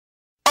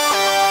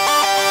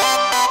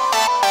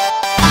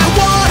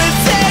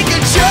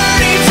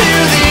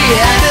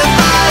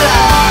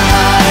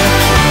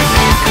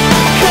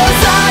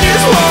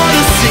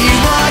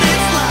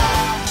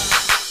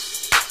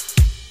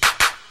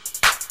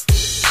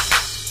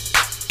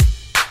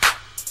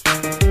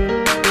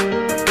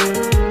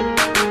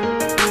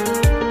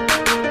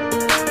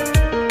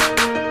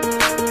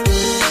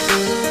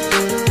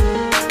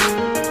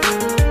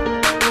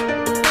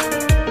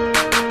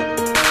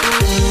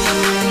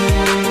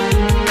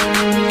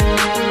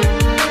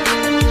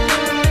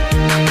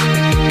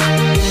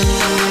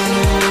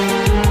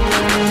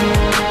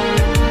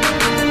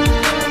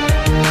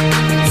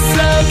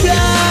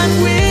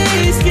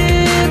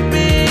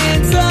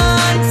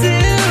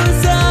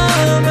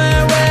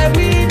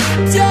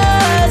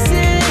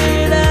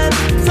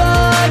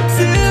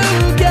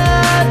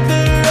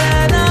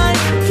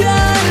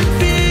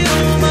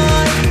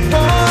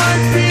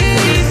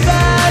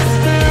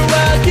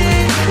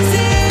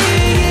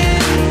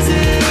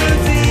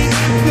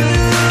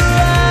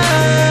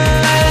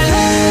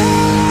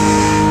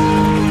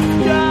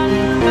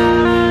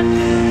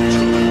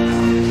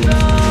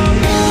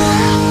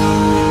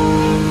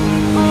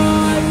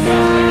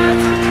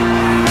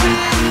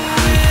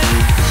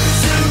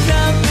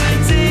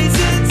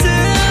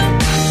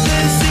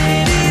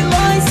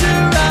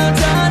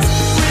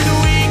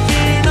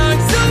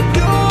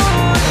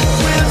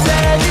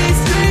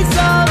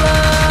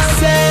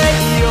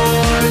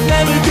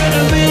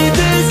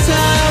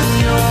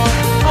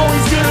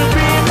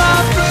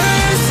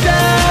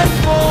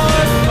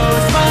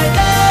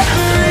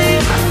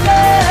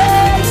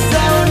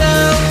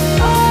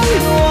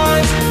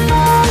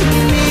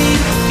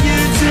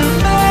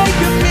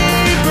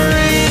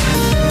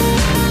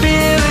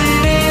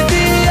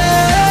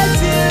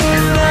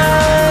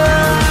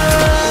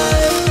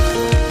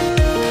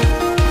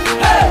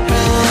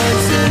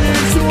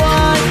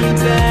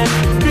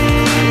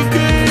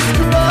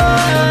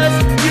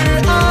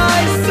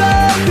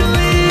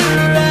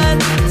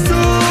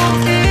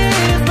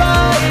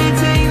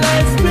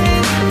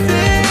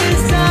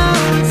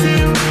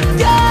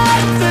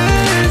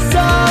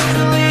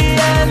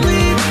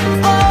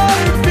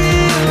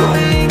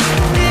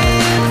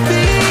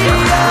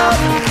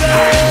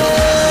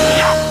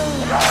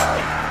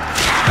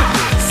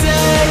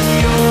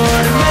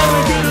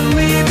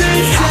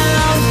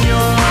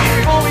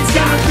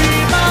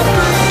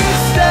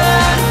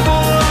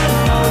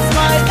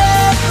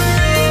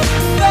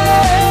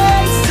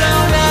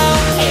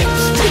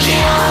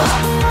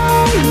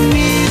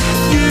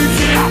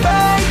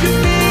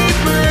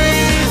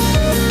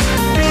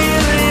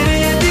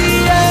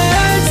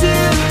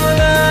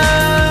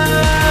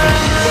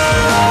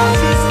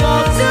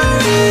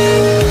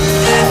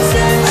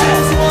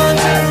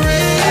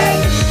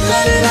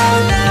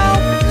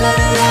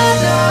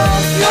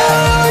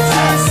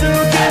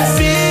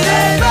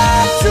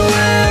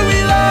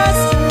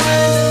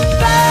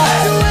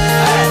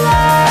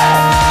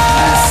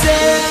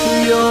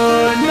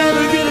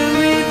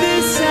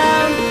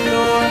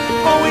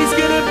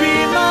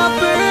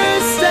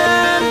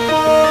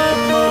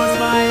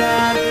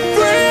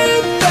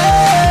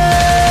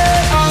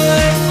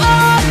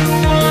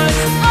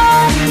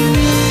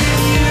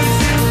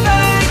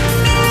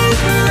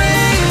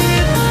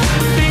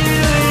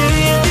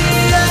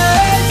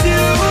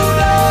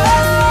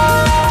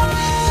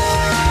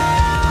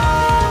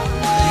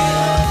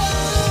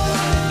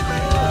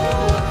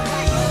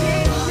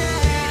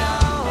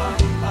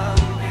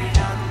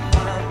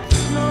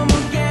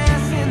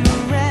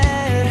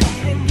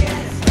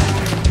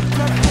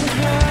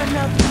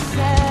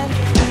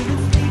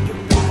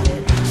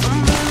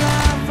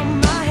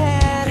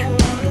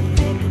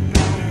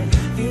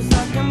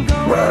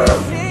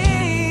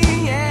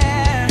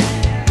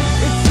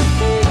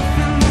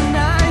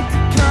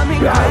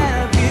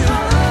grab you.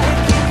 It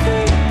can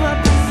creep up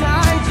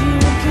inside you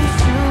and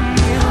consume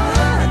you.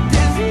 A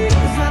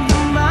disease of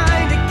the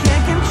mind, it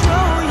can't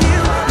control you.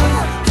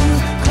 Too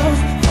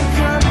close for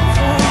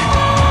comfort.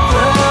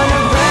 Burn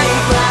a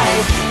bright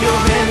light.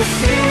 You're in the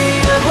city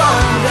of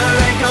wonder.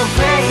 Ain't no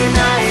play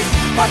nice.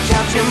 Watch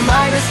out, your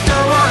mind is no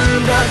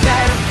wonder.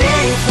 Better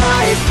think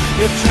twice.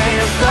 Your train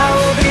of thought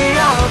will be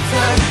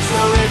altered. So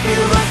if you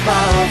must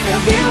fall, then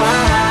be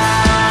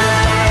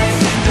wise.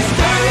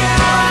 Hysteria,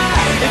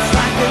 it's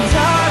like the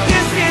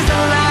darkest is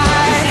a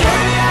lie.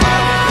 Hysteria,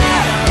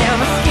 am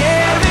I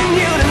scaring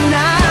you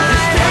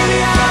tonight?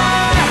 Hysteria,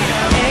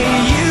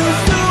 ain't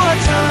used to what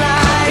you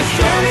like.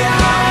 Hysteria,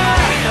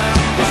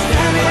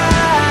 hysteria.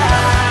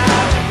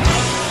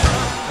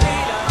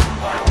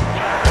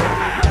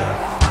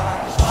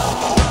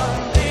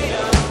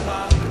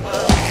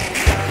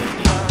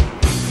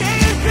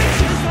 Taking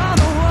pictures on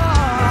the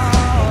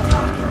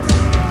wall,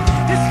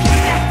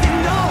 disconnecting,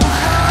 no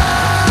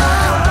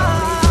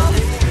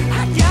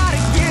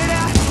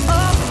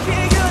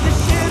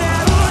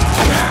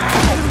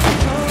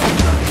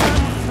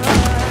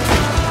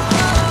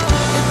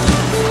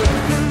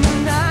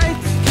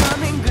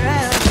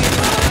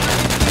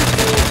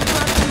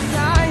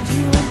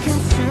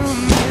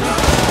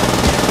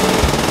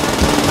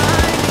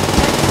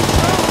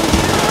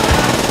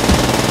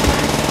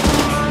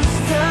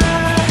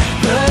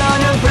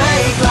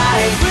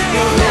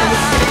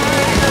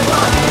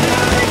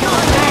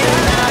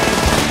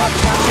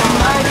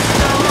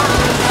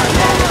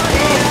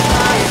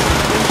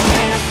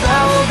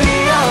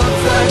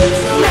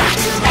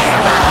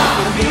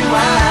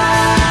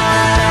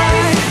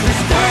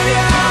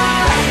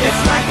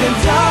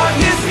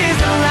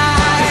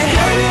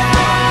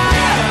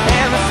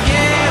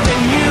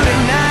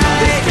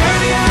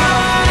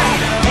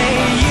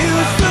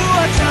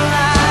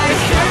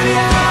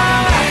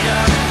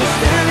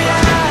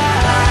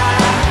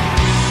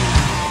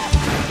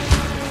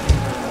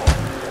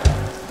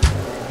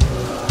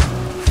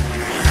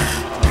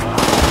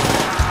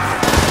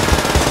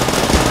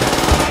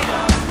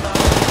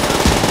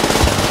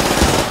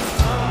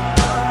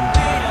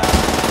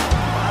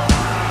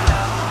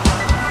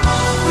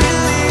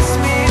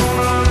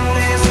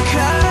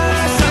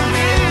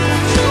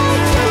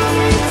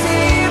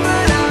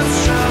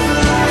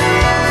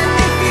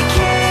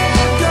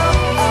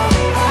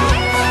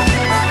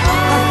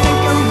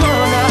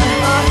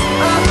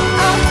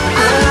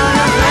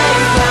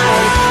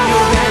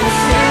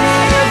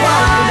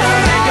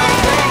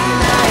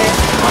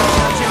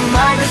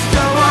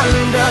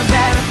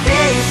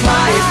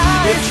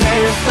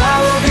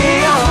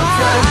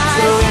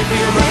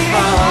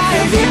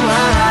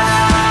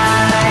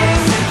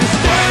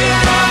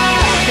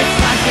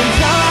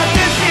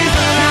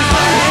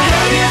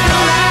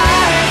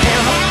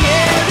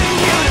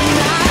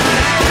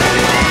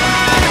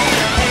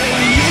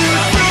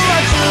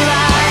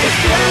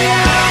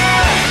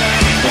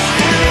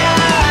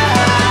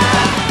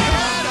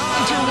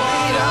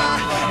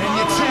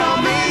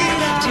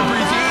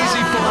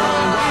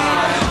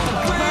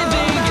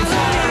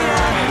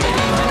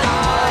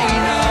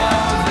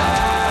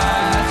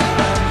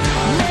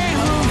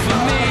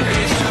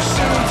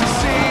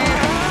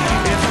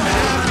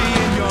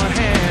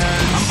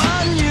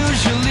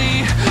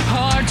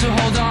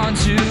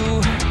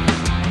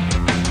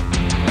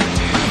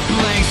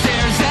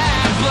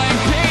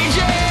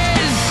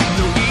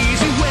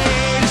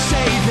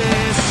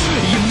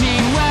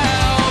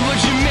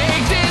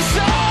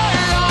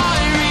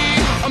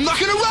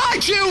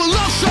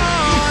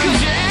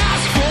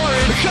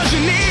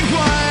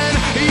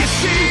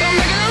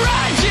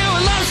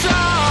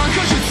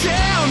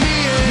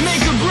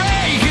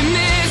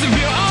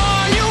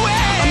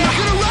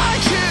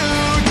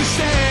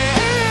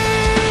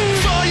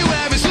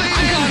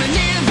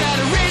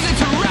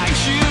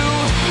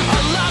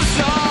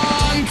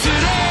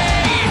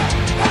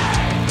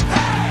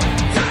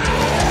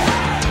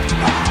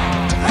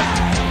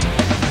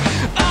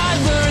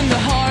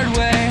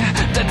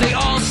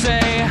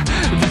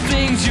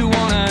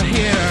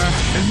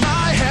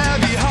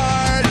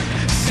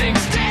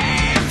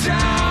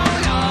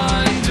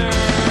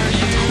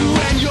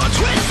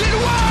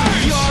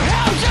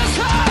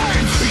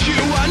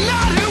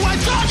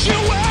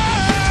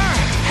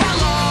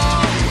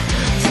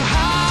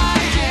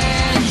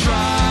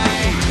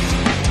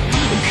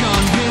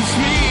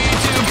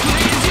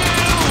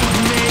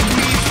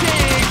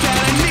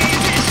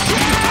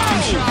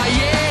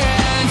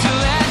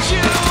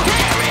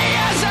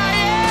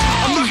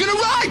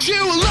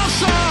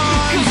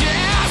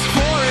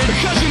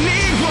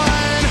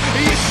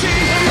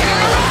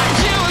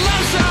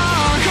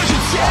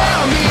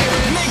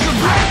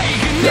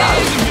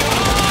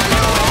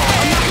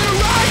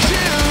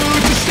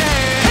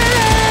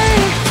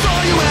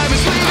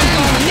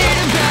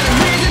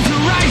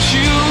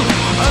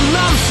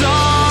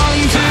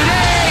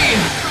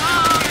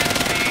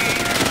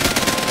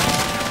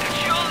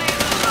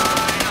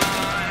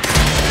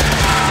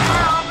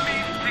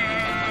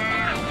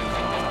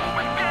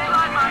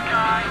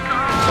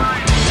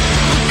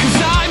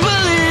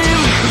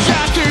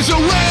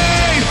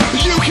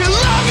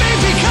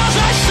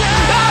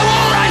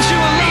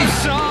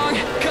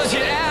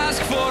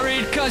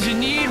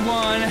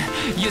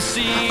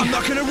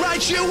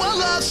write you a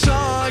love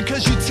song,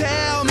 cause you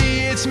tell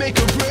me it's make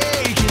or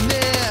break in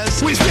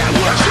this. Is that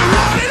what you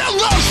wanted, a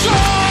love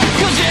song?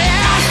 Cause you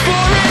asked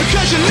for it,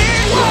 cause you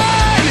need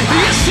one.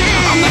 You see,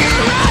 I'm not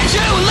gonna write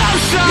you a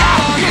love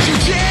song, cause you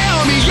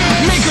tell me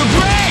it's make or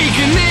break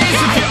in this.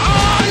 If you're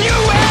on your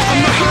way, I'm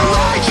not gonna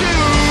write you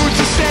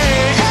to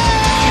stay.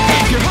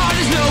 If your heart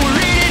is nowhere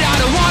in it, I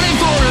don't want it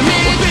for a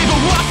minute. Baby,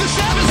 walk the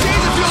 7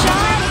 seas if you're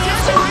ready.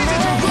 There's a reason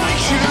to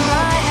write you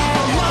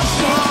a love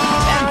song.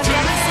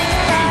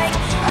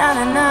 Na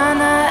na na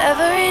na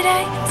every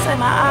day. It's like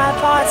my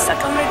iPod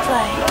stuck on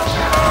replay.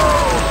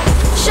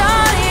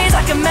 Shawty's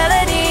like a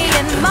melody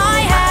in my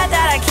head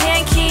that I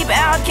can't keep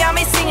out. Got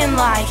me singing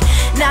like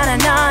na na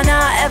na na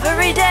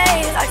every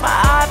day. Like my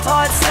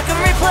iPod stuck on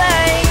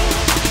replay.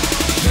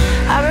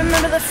 I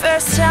remember the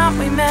first time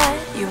we met.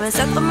 You was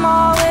at the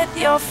mall with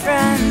your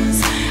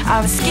friends.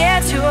 I was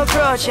scared to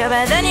approach you,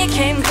 but then you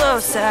came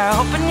closer,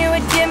 hoping you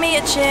would give me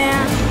a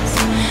chance.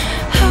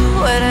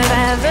 Who would have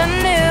ever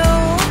knew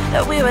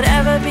that we would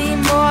ever be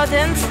more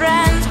than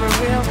friends? We're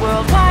real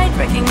worldwide,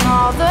 breaking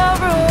all the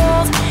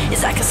rules.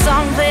 It's like a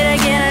song played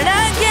again and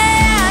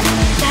again.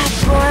 That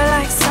boy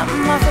likes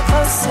something off a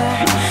poster.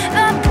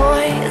 That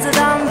boy is a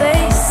dumb,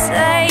 they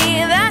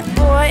say. That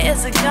boy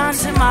is a gun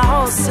to my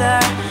holster.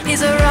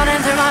 He's a running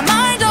through my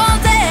mind all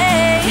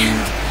day.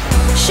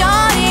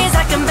 Shawty's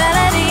like a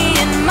melody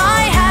in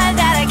my head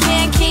that I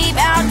can't keep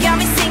out. Got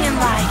me singing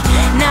like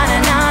na na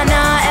na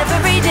na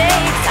every day.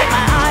 Like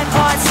my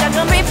iPod stuck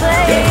on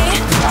replay.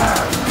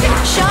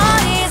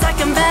 Shawty's like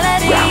a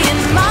melody in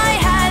my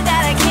head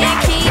that I can't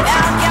keep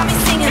out. Got me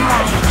singing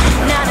like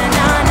na na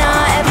na na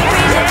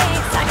every day.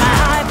 Like my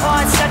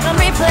iPod stuck on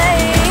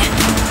replay.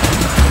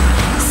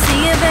 See,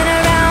 you've been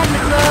around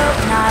the globe,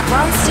 not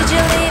once did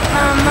you leave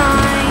my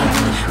mind.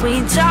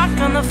 We talk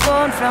on the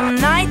phone from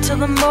night till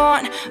the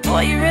morn.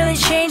 Boy, you really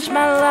changed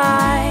my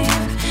life.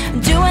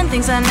 Doing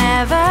things I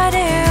never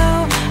do.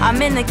 I'm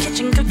in the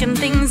kitchen cooking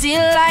things he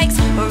likes.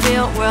 We're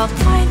real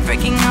worldwide,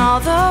 breaking all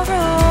the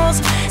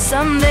rules.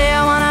 Someday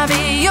I wanna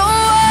be your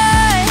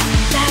wife.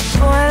 That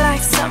boy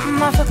likes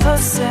something off a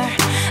poster.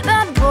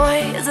 That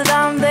boy is a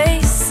dumb,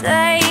 they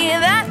say.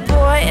 That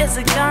boy is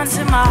a gun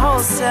to my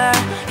holster.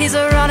 He's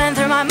a running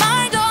through my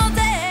mind.